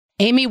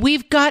Amy,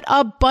 we've got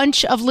a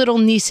bunch of little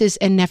nieces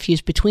and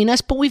nephews between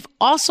us, but we've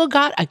also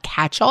got a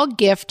catch-all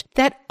gift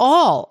that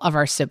all of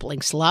our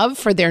siblings love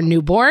for their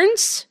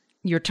newborns.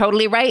 You're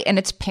totally right, and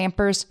it's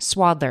Pampers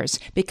Swaddlers,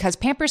 because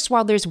Pampers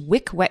Swaddlers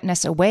wick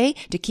wetness away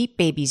to keep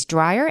babies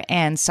drier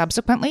and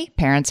subsequently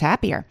parents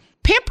happier.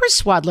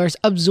 Pampers Swaddlers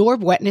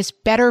absorb wetness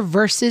better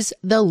versus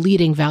the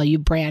leading value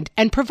brand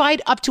and provide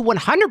up to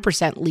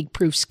 100%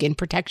 leak-proof skin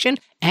protection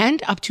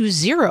and up to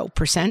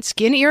 0%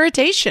 skin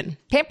irritation.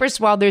 Pampers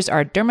Swaddlers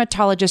are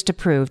dermatologist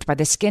approved by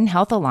the Skin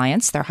Health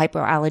Alliance. They're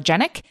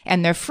hypoallergenic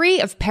and they're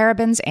free of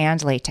parabens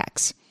and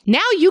latex. Now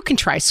you can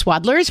try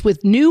Swaddlers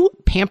with new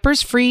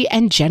Pampers-free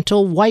and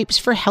gentle wipes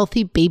for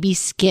healthy baby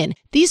skin.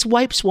 These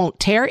wipes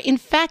won't tear. In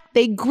fact,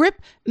 they grip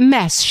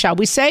mess, shall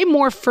we say,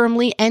 more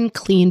firmly and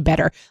clean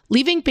better,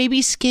 leaving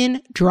baby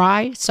skin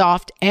dry,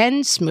 soft,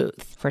 and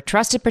smooth. For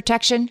trusted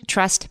protection,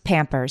 trust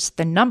Pampers,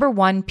 the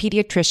 #1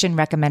 pediatrician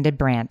recommended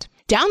brand.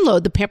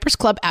 Download the Pampers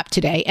Club app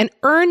today and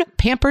earn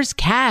Pampers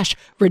Cash.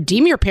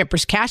 Redeem your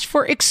Pampers Cash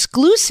for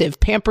exclusive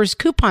Pampers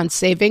coupon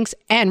savings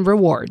and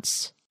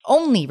rewards.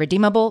 Only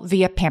redeemable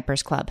via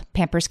Pampers Club.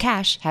 Pampers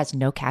Cash has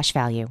no cash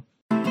value.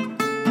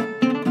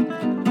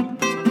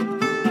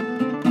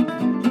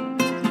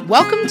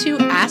 Welcome to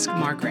Ask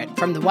Margaret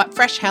from the What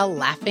Fresh Hell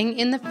Laughing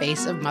in the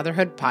Face of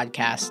Motherhood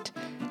podcast.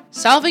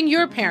 Solving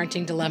your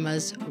parenting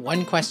dilemmas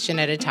one question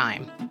at a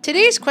time.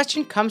 Today's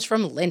question comes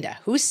from Linda,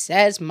 who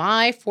says,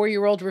 my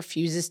 4-year-old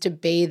refuses to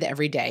bathe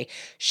every day.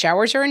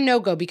 Showers are a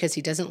no-go because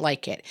he doesn't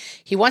like it.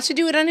 He wants to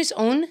do it on his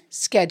own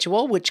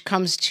schedule, which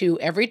comes to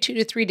every 2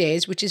 to 3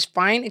 days, which is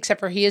fine,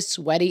 except for he is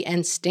sweaty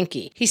and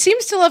stinky. He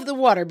seems to love the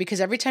water because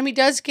every time he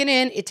does get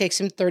in, it takes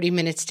him 30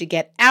 minutes to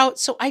get out,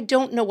 so I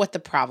don't know what the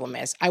problem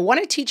is. I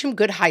want to teach him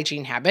good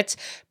hygiene habits,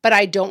 but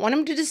I don't want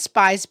him to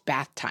despise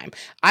bath time.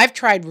 I've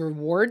tried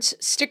rewards,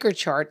 sticker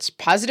charts,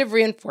 positive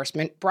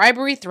reinforcement,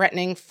 bribery,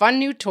 threatening, fun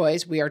new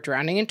toys. We are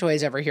drowning in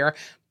toys over here,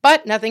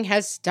 but nothing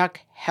has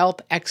stuck.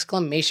 Help! !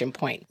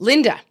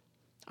 Linda,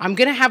 I'm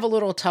going to have a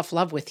little tough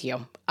love with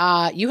you.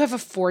 You have a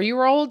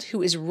 4-year-old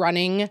who is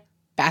running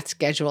bath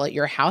schedule at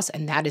your house,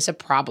 and that is a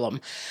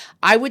problem.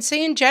 I would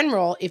say in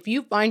general, if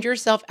you find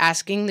yourself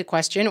asking the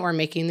question or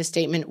making the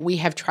statement, we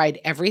have tried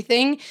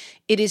everything,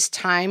 it is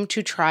time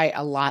to try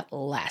a lot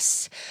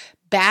less.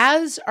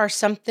 Baths are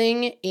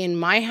something in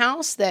my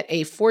house that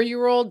a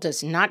 4-year-old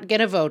does not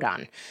get a vote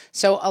on.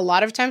 So a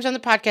lot of times on the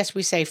podcast,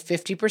 we say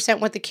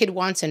 50% what the kid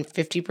wants and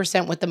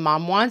 50% what the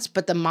mom wants,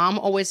 but the mom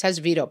always has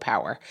veto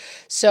power.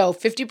 So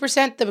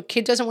 50% the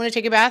kid doesn't want to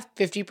take a bath,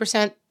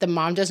 50% the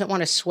mom doesn't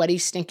want a sweaty,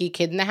 stinky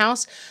kid in the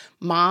house.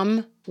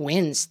 Mom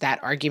wins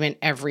that argument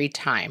every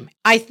time.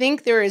 I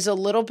think there is a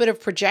little bit of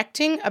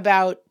projecting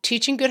about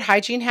teaching good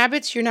hygiene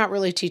habits. You're not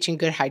really teaching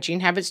good hygiene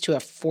habits to a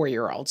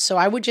 4-year-old. So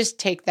I would just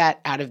take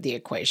that out of the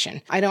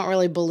equation. I don't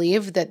really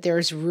believe that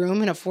there's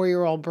room in a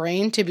 4-year-old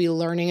brain to be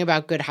learning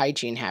about good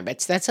hygiene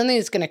habits. That's something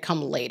that's going to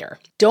come later.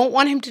 Don't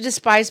want him to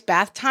despise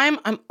bath time.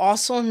 I'm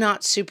also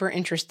not super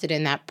interested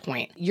in that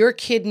point. Your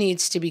kid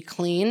needs to be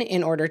clean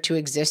in order to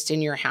exist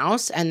in your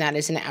house, and that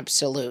is an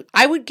absolute.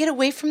 I would get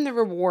away from the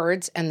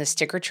rewards and the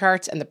sticker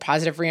charts and the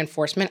positive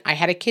reinforcement. I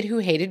had a kid who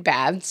hated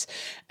baths,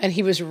 and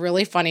he was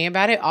really funny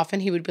about it. Often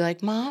he would be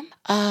like, Mom,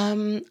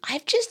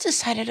 I've just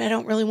decided I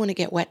don't really want to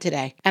get wet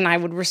today. And I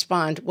would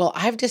respond, well,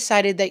 I've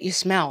decided that you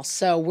smell,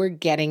 so we're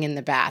getting in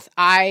the bath.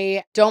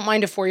 I don't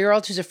mind a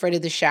 4-year-old who's afraid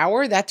of the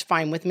shower. That's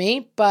fine with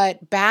me,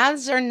 but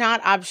baths are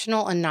not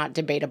optional and not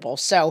debatable.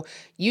 So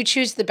you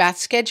choose the bath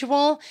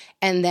schedule,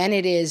 and then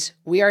it is,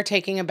 we are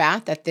taking a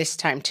bath at this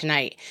time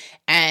tonight,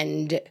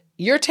 and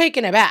you're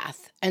taking a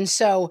bath. And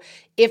so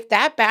if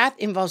that bath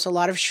involves a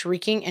lot of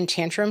shrieking and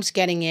tantrums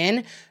getting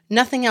in,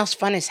 nothing else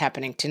fun is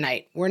happening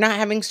tonight. We're not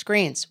having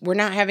screens. We're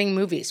not having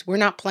movies. We're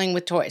not playing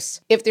with toys.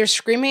 If there's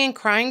screaming and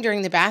crying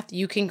during the bath,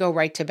 you can go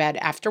right to bed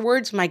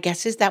afterwards. My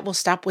guess is that will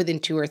stop within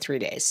 2 or 3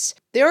 days.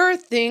 There are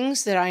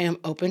things that I am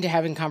open to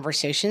having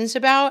conversations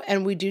about,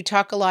 and we do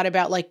talk a lot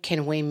about, like,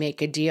 can we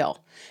make a deal?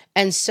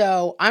 And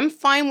so I'm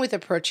fine with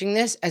approaching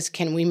this as,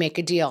 can we make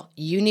a deal?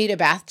 You need a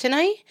bath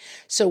tonight,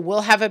 so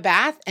we'll have a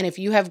bath, and if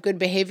you have good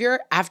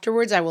behavior,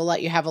 afterwards I will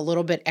let you have a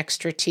little bit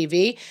extra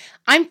TV.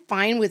 I'm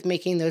fine with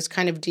making those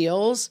kind of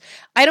deals.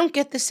 I don't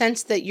get the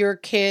sense that your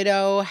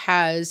kiddo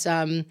has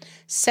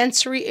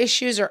sensory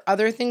issues or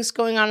other things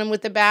going on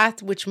with the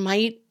bath, which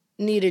might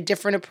need a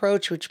different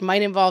approach, which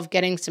might involve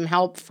getting some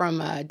help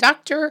from a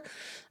doctor.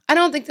 I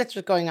don't think that's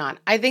what's going on.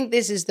 I think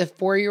this is the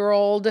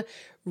 4-year-old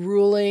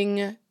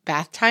ruling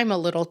bath time a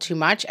little too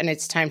much, and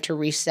it's time to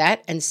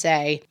reset and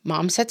say,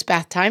 Mom sets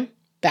bath time.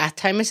 Bath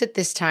time is at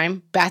this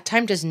time. Bath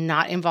time does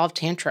not involve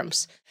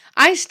tantrums.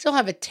 I still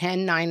have a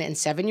 10, 9, and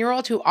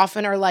 7-year-old who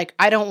often are like,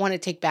 I don't want to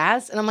take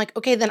baths. And I'm like,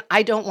 okay, then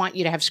I don't want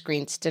you to have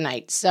screens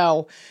tonight.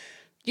 So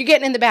you're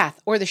getting in the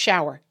bath or the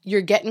shower.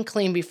 You're getting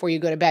clean before you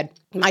go to bed.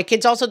 My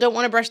kids also don't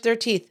want to brush their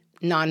teeth.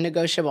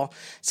 Non-negotiable.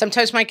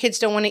 Sometimes my kids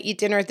don't want to eat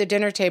dinner at the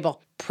dinner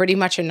table. Pretty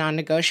much a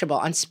non-negotiable.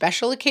 On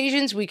special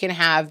occasions, we can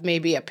have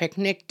maybe a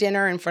picnic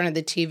dinner in front of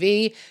the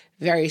TV.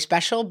 Very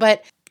special,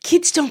 but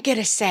kids don't get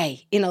a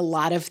say in a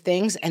lot of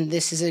things, and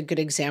this is a good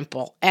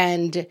example.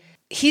 And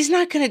he's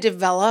not going to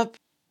develop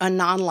a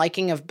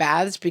non-liking of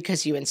baths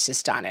because you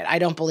insist on it. I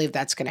don't believe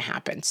that's going to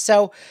happen.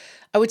 So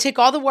I would take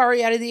all the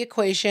worry out of the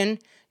equation,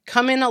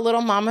 come in a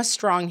little mama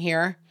strong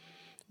here.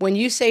 When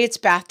you say it's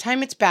bath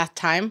time, it's bath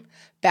time.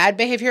 Bad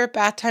behavior at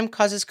bath time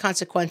causes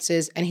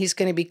consequences, and he's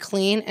going to be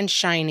clean and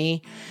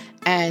shiny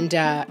and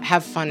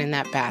have fun in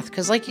that bath.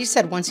 Because like you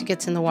said, once he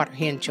gets in the water,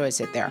 he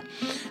enjoys it there.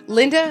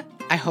 Linda,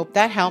 I hope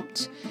that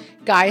helped.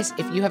 Guys,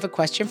 if you have a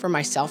question for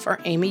myself or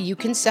Amy, you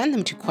can send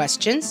them to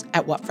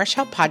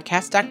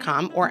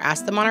questions@whatfreshhellpodcast.com or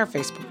ask them on our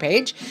Facebook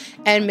page,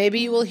 and maybe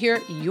you will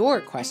hear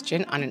your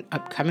question on an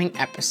upcoming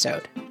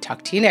episode.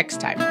 Talk to you next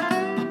time.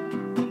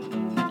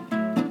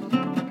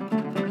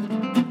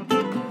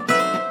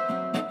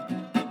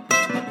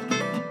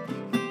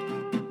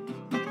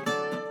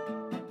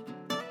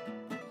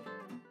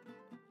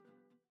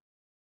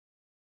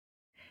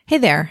 Hey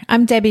there,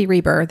 I'm Debbie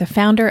Reber, the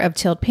founder of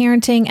Tilt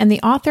Parenting and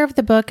the author of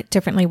the book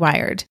Differently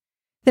Wired.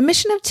 The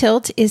mission of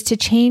Tilt is to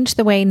change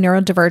the way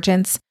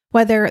neurodivergence,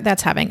 whether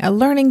that's having a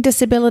learning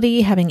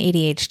disability, having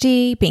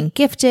ADHD, being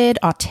gifted,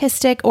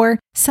 autistic, or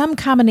some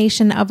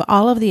combination of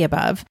all of the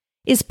above,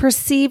 is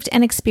perceived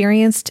and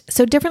experienced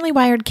so differently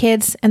wired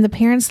kids and the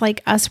parents like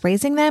us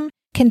raising them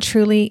can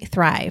truly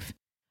thrive.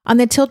 On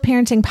the Tilt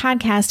Parenting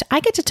podcast, I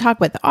get to talk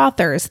with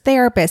authors,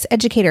 therapists,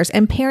 educators,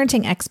 and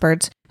parenting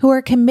experts who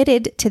are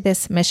committed to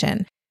this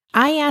mission.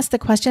 I ask the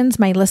questions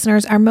my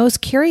listeners are most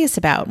curious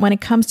about when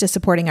it comes to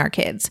supporting our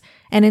kids.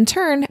 And in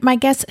turn, my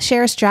guests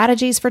share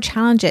strategies for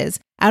challenges,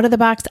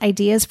 out-of-the-box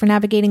ideas for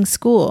navigating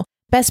school,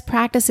 best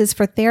practices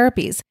for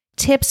therapies,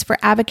 tips for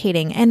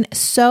advocating, and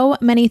so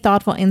many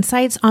thoughtful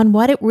insights on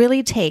what it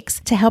really takes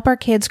to help our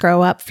kids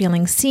grow up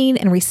feeling seen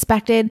and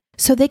respected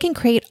so they can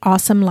create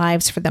awesome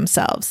lives for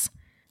themselves.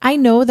 I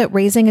know that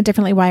raising a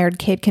differently wired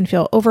kid can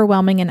feel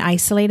overwhelming and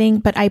isolating,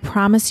 but I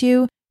promise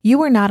you,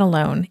 you are not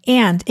alone,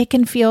 and it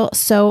can feel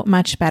so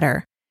much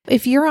better.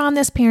 If you're on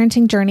this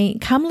parenting journey,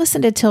 come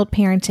listen to Tilt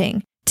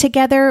Parenting.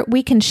 Together,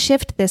 we can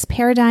shift this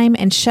paradigm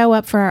and show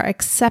up for our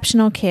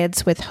exceptional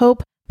kids with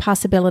hope,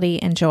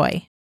 possibility, and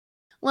joy.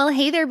 Well,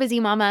 hey there, busy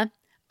mama.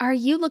 Are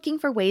you looking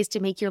for ways to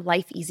make your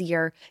life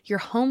easier, your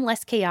home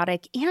less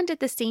chaotic, and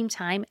at the same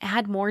time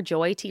add more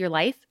joy to your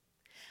life?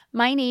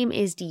 My name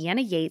is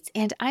Deanna Yates,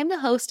 and I'm the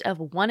host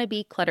of Wanna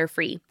Be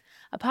Clutter-Free,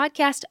 a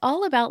podcast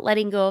all about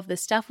letting go of the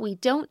stuff we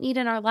don't need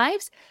in our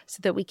lives so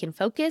that we can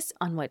focus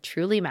on what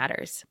truly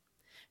matters.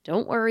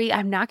 Don't worry,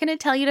 I'm not going to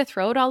tell you to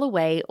throw it all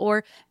away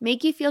or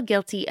make you feel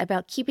guilty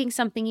about keeping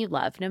something you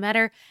love, no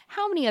matter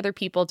how many other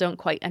people don't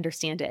quite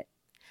understand it.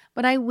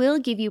 But I will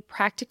give you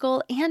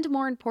practical and,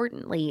 more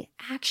importantly,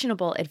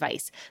 actionable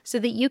advice so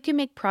that you can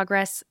make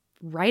progress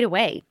right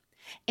away.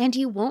 And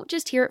you won't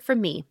just hear it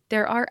from me.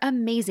 There are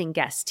amazing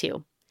guests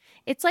too.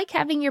 It's like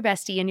having your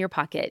bestie in your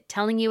pocket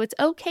telling you it's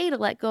okay to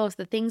let go of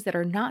the things that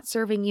are not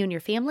serving you and your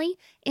family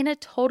in a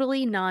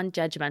totally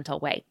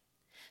non-judgmental way.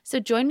 So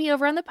join me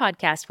over on the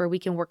podcast where we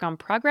can work on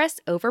progress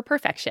over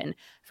perfection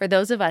for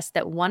those of us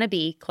that want to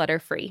be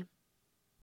clutter-free.